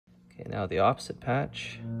Okay, now the opposite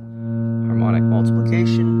patch, harmonic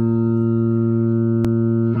multiplication.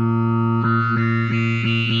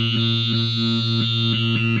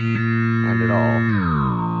 And it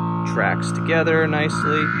all tracks together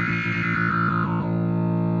nicely.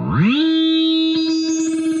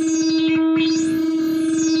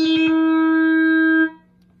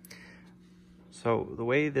 So the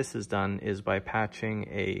way this is done is by patching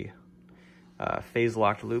a phase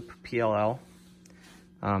locked loop PLL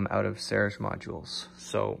out of Serge modules.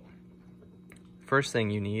 So first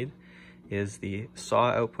thing you need is the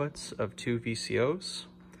SAW outputs of two VCOs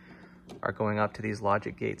are going up to these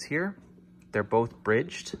logic gates here. They're both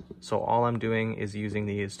bridged, so all I'm doing is using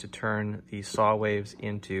these to turn the SAW waves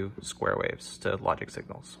into square waves to logic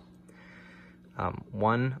signals.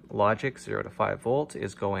 One logic 0 to 5 volt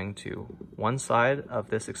is going to one side of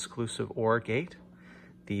this exclusive OR gate.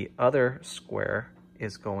 The other square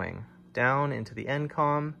is going down into the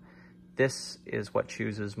NCOM. This is what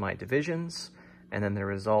chooses my divisions, and then the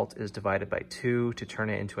result is divided by 2 to turn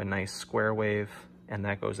it into a nice square wave, and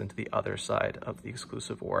that goes into the other side of the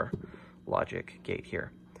exclusive OR logic gate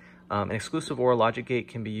here. An exclusive OR logic gate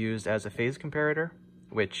can be used as a phase comparator,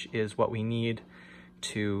 which is what we need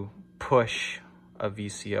to push a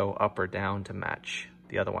VCO up or down to match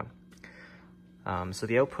the other one. So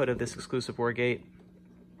the output of this exclusive OR gate,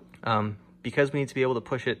 because we need to be able to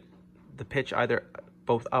push the pitch either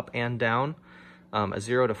both up and down, a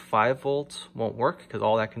 0 to 5 volt won't work because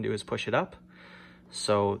all that can do is push it up.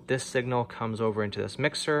 So this signal comes over into this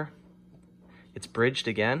mixer. It's bridged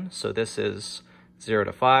again, so this is 0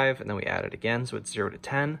 to 5, and then we add it again, so it's 0 to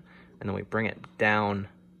 10, and then we bring it down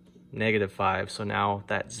 -5, so now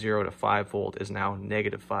that 0 to 5 volt is now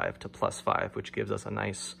 -5 to +5, which gives us a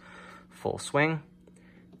nice full swing.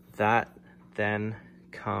 That then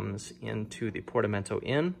comes into the portamento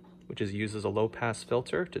in, which is used as a low-pass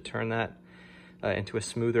filter to turn that into a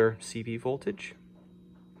smoother CV voltage.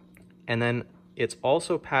 And then it's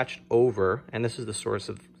also patched over, and this is the source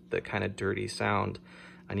of the kind of dirty sound.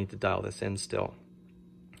 I need to dial this in still.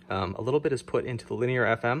 A little bit is put into the linear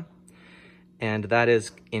FM, and that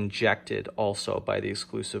is injected also by the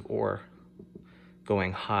exclusive OR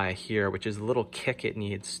going high here, which is the little kick it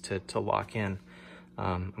needs to lock in.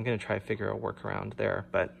 I'm gonna try to figure a workaround there,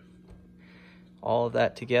 but all of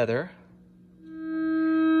that together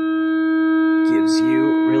gives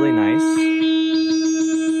you really nice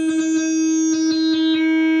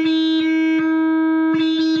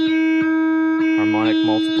harmonic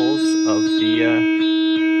multiples of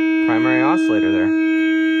the primary oscillator there.